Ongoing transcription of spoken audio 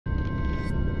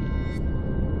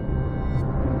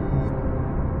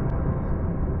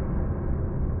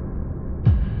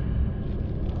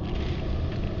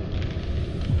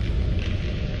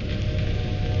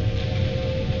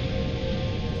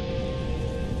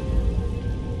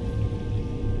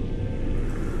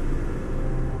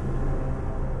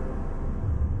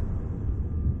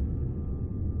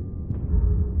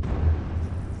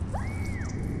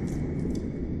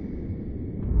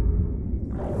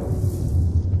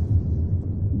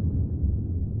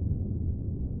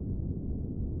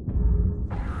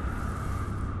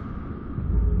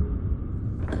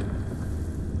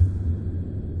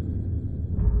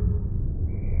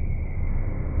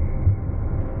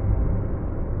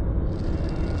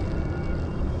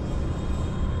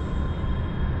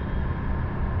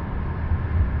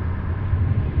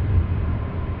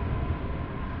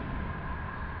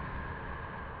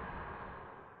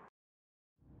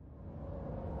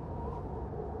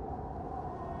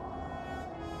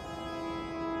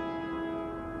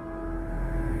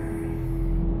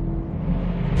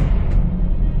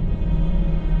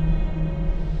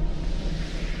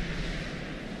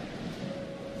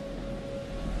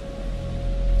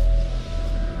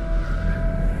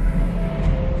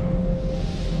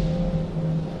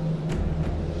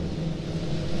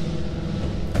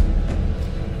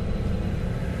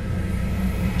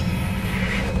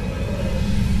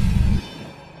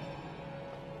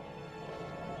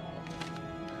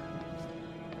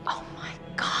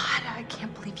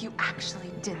believe you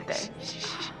actually did this.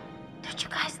 Don't you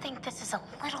guys think this is a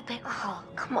little bit cruel?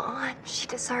 Come on, she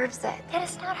deserves it. It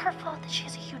is not her fault that she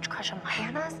has a huge crush on Mike.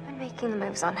 Hannah's been making the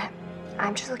moves on him.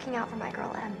 I'm just looking out for my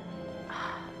girl, Em.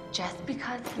 Just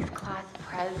because he's class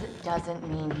prez doesn't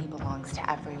mean he belongs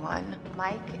to everyone.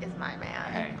 Mike is my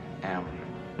man. Hey,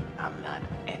 I'm not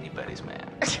anybody's man.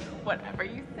 Whatever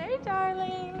you say,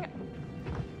 darling.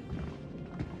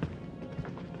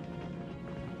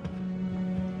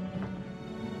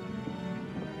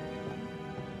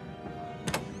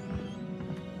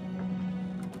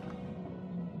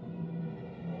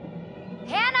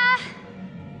 Hannah!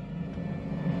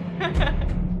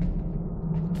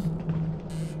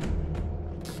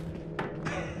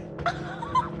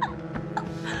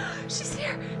 She's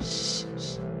here. Shh,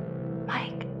 shh.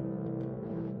 Mike.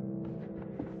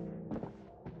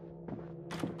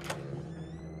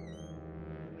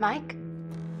 Mike?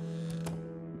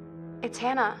 It's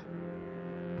Hannah.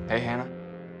 Hey, Hannah.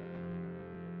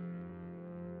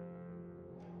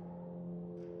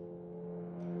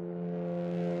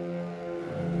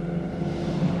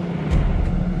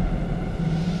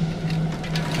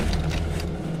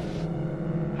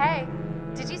 Hey,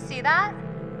 did you see that?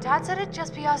 Dad said it'd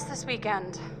just be us this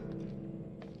weekend.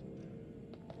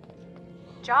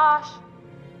 Josh.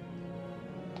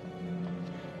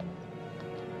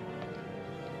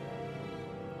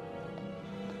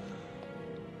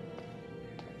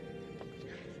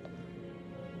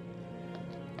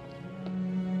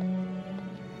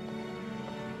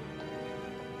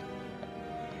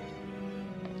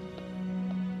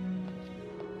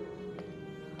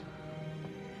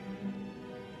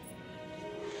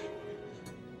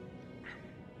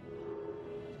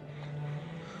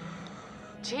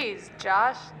 Jeez,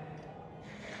 Josh.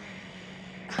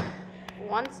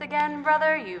 Once again,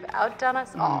 brother, you've outdone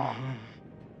us all.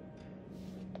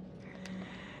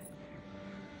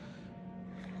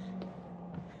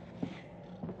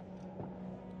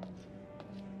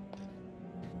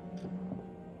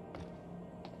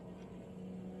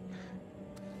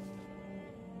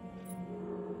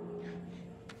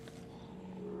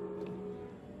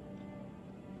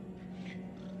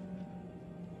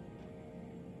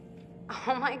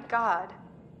 Oh my God.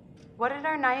 What did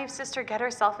our naive sister get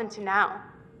herself into now?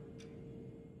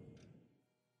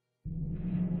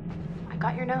 I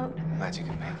got your note. I'm glad you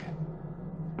could make it.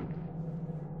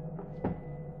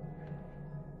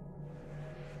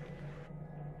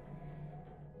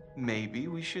 Maybe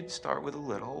we should start with a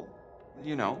little,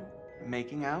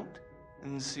 making out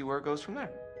and see where it goes from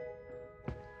there.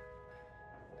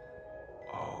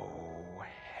 Oh,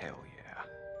 hell yeah.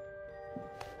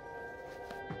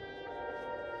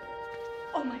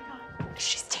 Oh my God.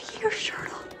 She's taking her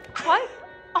shirt off. What?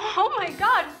 Oh my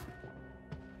God.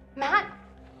 Matt,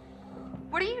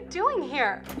 what are you doing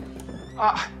here?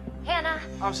 Hannah.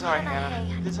 I'm sorry, Hannah. Hannah.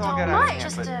 Hey, This all don't got out of mind. hand,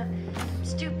 Just but- a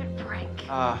stupid prank.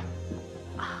 Damn.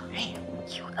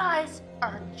 You guys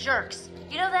are jerks.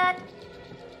 You know that?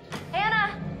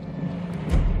 Hannah!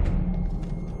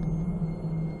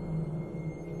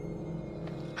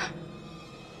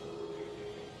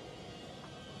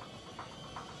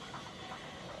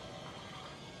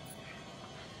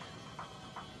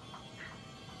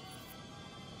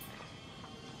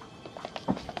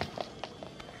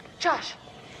 Josh.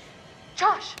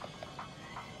 Josh.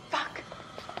 Fuck.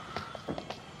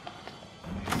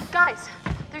 Guys,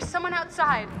 there's someone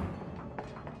outside.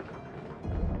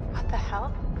 What the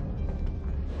hell?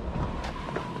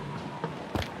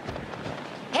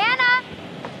 Hannah!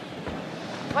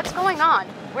 What's going on?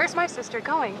 Where's my sister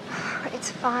going?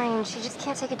 It's fine. She just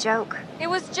can't take a joke. It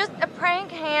was just a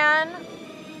prank, Han.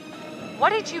 What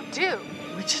did you do?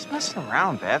 We're just messing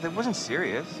around, Beth. It wasn't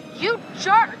serious. You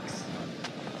jerks!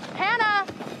 Hannah!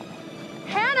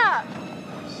 Hannah!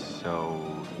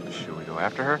 So, should we go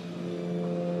after her?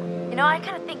 You know, I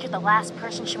kind of think you're the last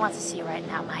person she wants to see right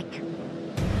now, Mike.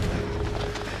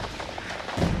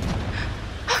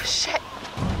 Oh, shit.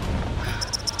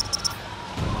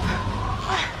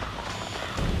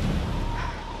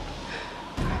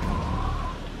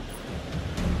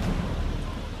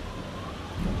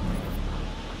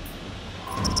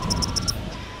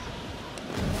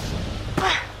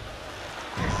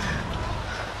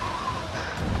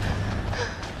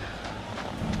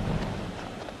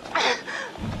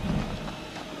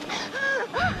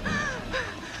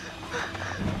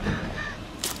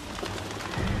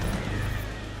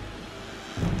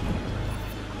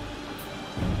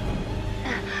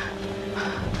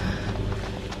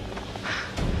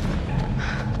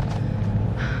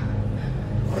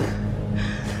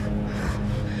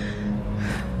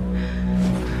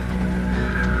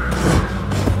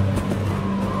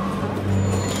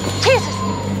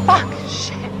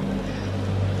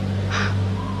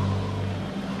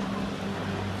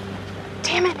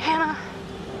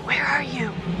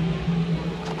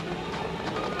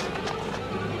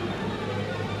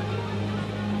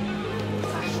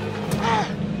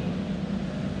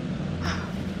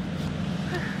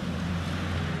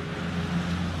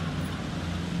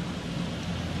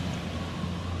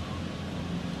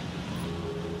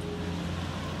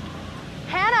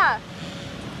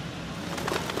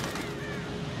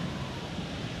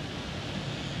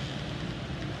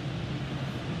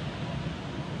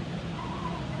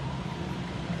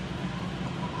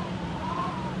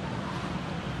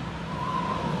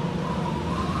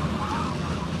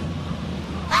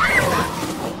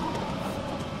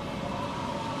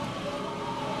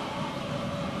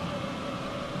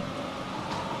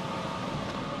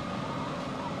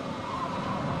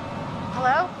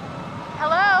 Hello?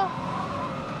 Hello?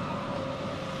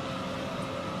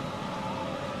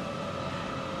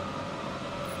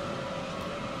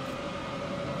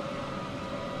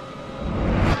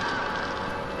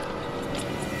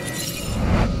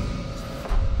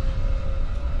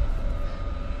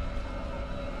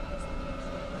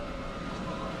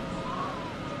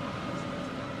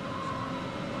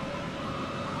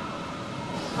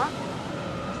 Huh?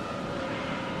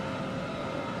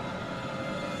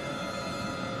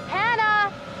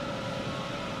 Hannah!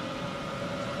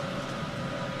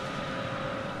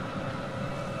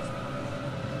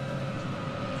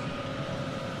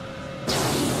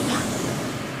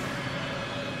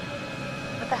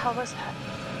 What the hell was that?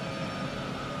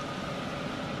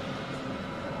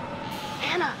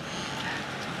 Hannah!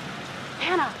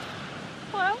 Hannah!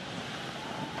 Hello?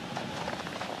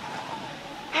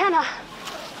 Hannah!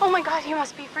 Oh my god, you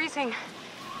must be freezing.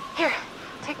 Here,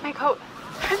 take my coat.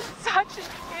 I'm such an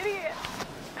idiot.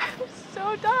 I'm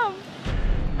so dumb.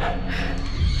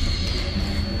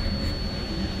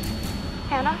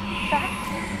 Hannah, back?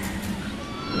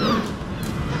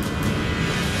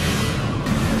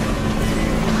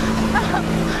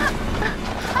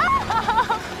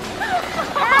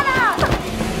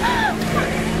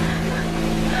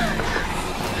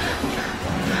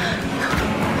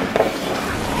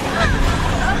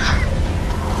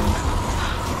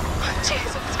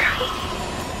 Jesus Christ.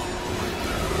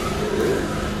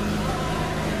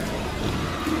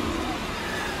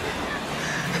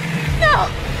 No!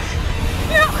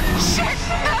 No! Shit!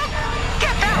 No!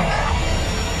 Get back!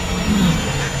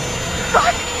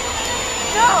 Fuck!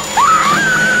 No!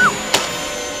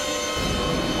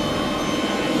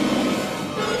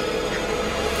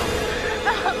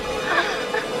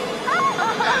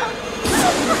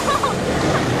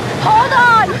 Hold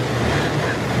on!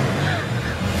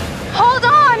 Hold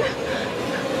on!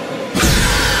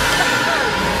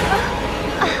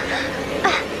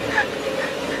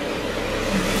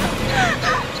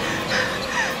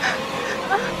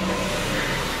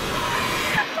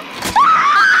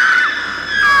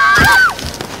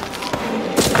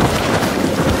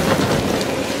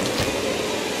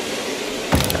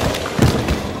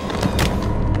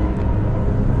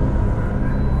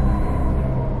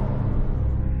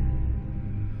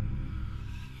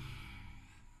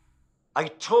 I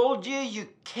told you you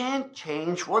can't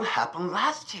change what happened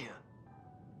last year.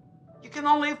 You can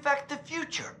only affect the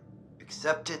future.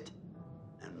 Accept it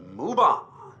and move on.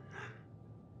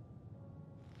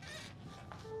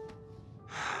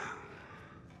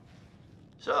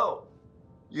 So,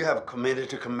 you have committed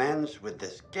to commence with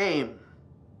this game.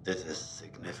 This is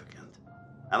significant,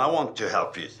 and I want to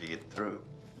help you see it through.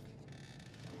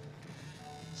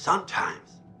 Sometimes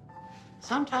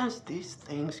these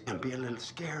things can be a little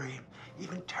scary,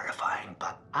 even terrifying,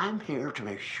 but I'm here to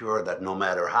make sure that no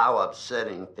matter how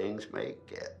upsetting things may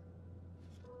get,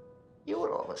 you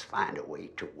will always find a way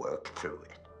to work through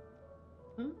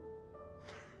it.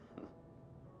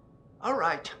 All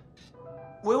right.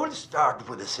 We will start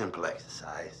with a simple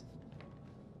exercise.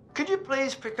 Could you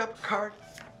please pick up a card?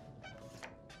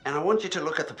 And I want you to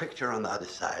look at the picture on the other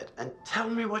side and tell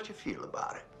me what you feel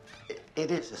about it.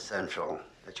 It is essential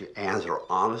that you answer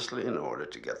honestly in order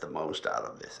to get the most out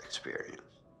of this experience.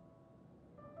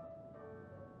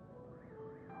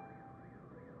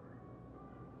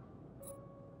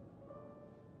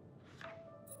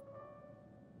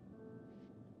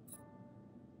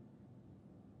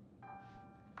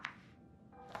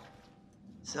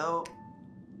 So,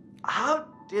 how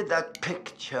did that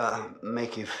picture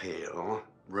make you feel?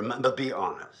 Remember, be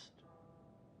honest.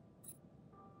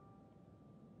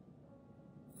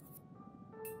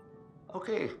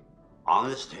 Okay,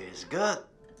 honesty is good.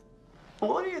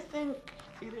 What do you think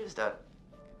it is that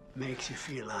makes you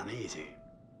feel uneasy?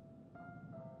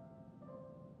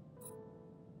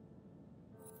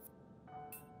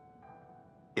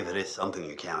 If it is something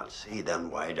you cannot see,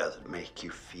 then why does it make you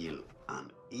feel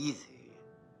uneasy?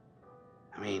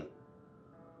 I mean,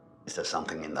 is there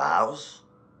something in the house?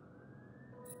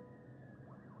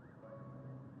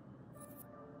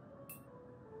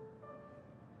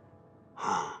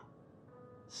 Huh.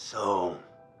 So,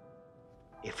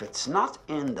 if it's not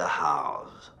in the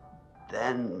house,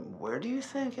 then where do you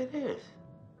think it is?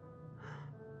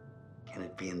 Can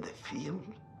it be in the field?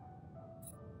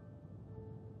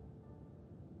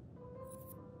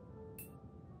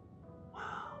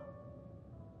 Wow.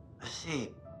 I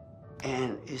see.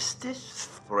 And is this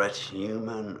threat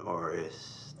human, or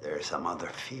is there some other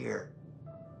fear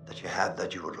that you have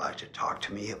that you would like to talk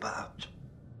to me about?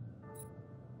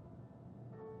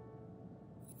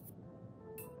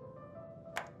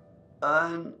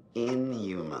 An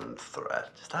inhuman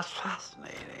threat. That's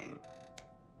fascinating.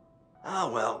 Ah,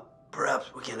 well,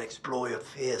 perhaps we can explore your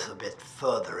fears a bit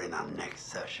further in our next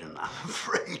session. I'm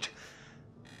afraid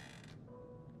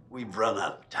we've run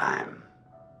out of time.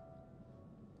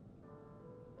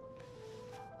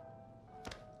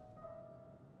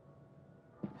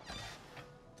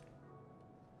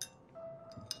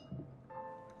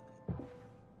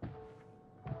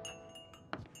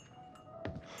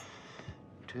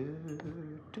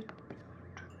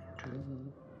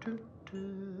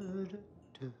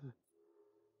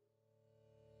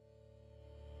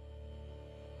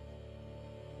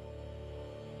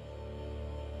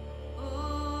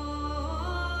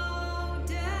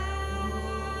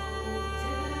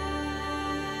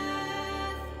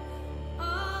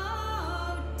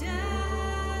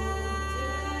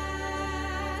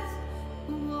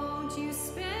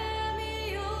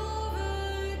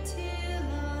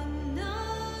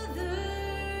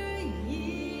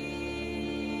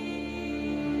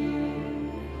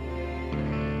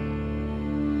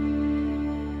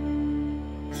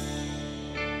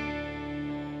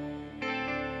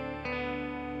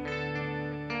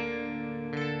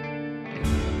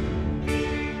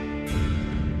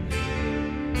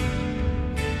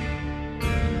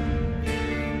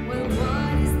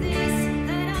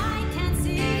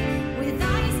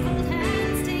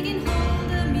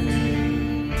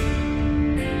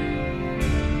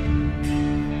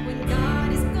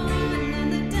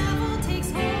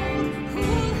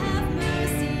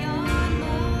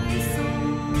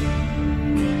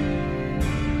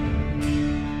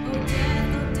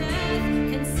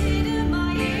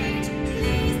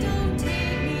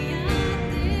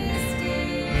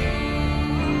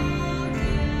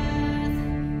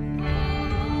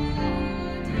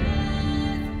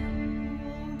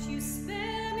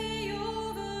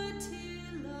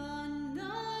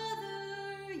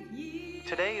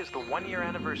 Today is the one-year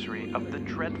anniversary of the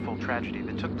dreadful tragedy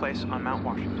that took place on Mount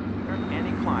Washington.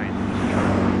 Annie Klein is in charge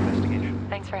of the investigation.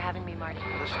 Thanks for having me, Marty.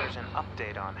 Listeners, an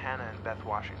update on Hannah and Beth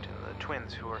Washington, the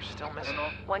twins who are still missing.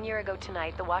 1 year ago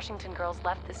tonight, the Washington girls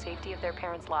left the safety of their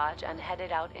parents' lodge and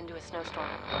headed out into a snowstorm.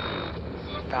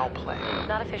 Foul play.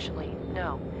 Not officially,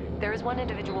 no. There is one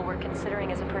individual we're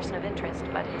considering as a person of interest,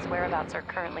 but his whereabouts are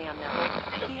currently unknown.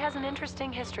 He has an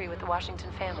interesting history with the Washington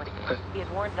family. He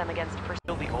had warned them against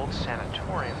Still the old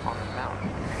sanatorium on the mountain.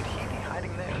 Could he be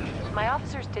hiding there? My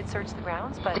officers did search the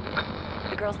grounds, but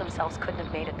the girls themselves couldn't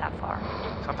have made it that far.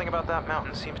 Something about that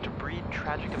mountain seems to breed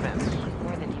tragic events.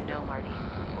 More than you know, Marty.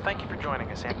 Well, thank you for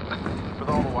joining us, Annie. With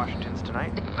all the Washingtons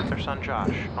tonight, their son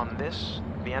Josh, on this,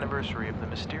 the anniversary of the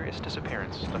mysterious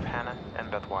disappearance of Hannah and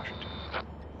Beth Washington.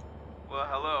 Well,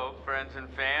 hello, friends and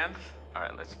fans. All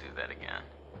right, let's do that again.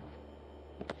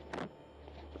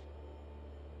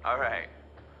 All right.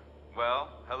 Well,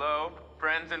 hello,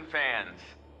 friends and fans.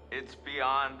 It's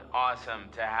beyond awesome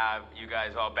to have you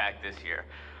guys all back this year.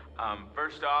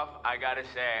 First off, I gotta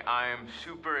say, I am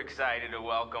super excited to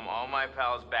welcome all my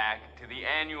pals back to the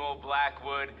annual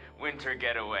Blackwood Winter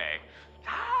Getaway.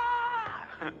 Ah!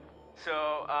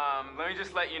 So, let me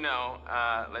just let you know,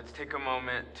 let's take a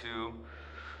moment to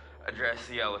address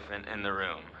the elephant in the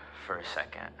room for a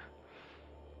second.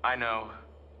 I know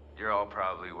you're all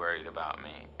probably worried about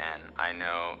me, and I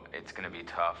know it's gonna be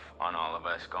tough on all of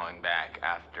us going back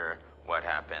after what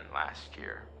happened last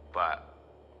year, but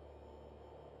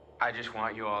I just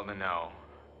want you all to know,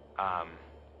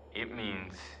 it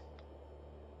means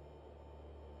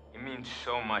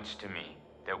so much to me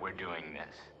that we're doing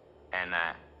this, and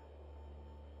that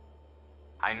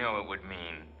I know it would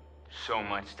mean so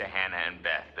much to Hannah and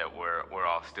Beth that we're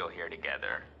all still here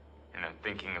together, and I'm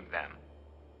thinking of them.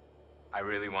 I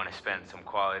really want to spend some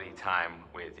quality time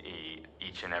with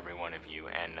each and every one of you,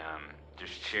 and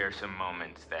just share some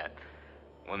moments that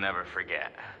we'll never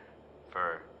forget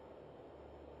for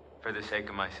the sake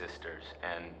of my sisters,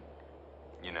 and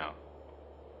you know.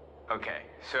 Okay,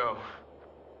 so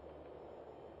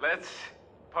let's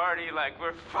party like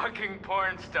we're fucking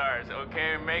porn stars,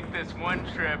 okay? Make this one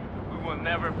trip we will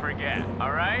never forget,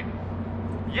 all right?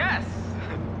 Yes!